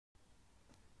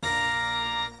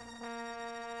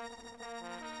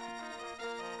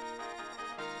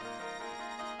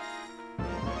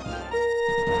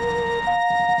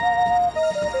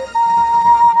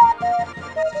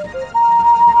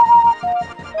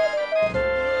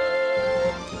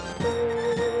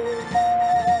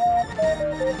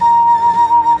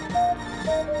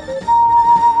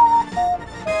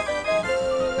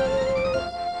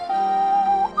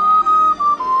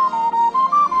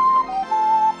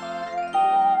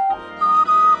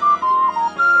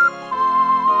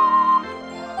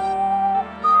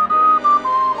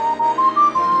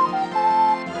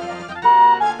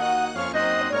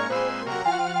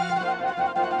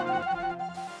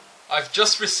I've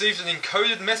just received an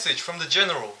encoded message from the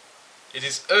General. It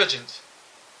is urgent.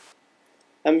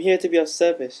 I'm here to be of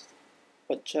service.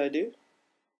 What shall I do?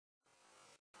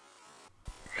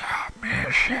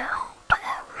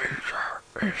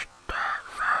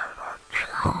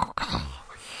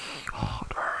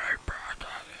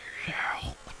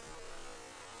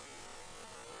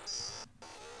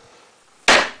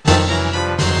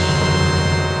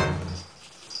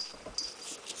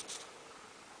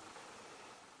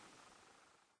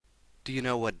 Do you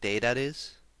know what day that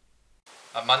is?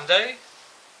 A Monday?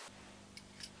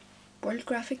 World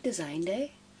Graphic Design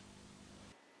Day?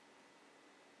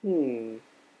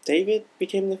 David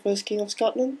became the first king of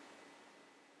Scotland?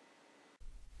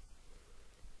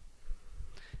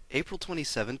 April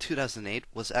 27, 2008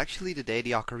 was actually the day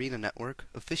the Ocarina Network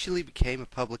officially became a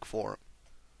public forum.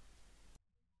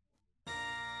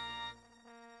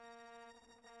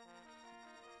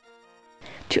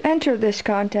 To enter this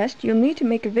contest, you'll need to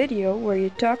make a video where you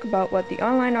talk about what the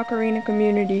online Ocarina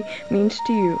community means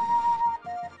to you.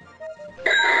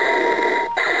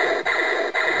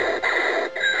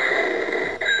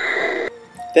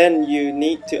 Then you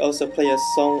need to also play a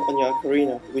song on your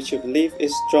ocarina which you believe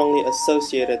is strongly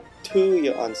associated to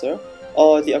your answer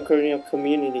or the Ocarina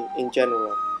community in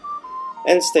general,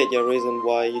 and state your reason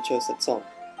why you chose that song.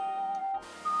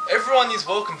 Everyone is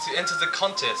welcome to enter the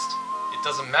contest. It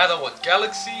doesn't matter what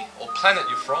galaxy or planet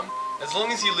you're from, as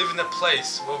long as you live in a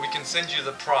place where we can send you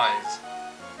the prize.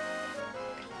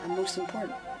 And most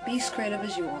important, be as creative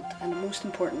as you want, and most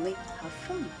importantly, have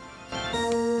fun.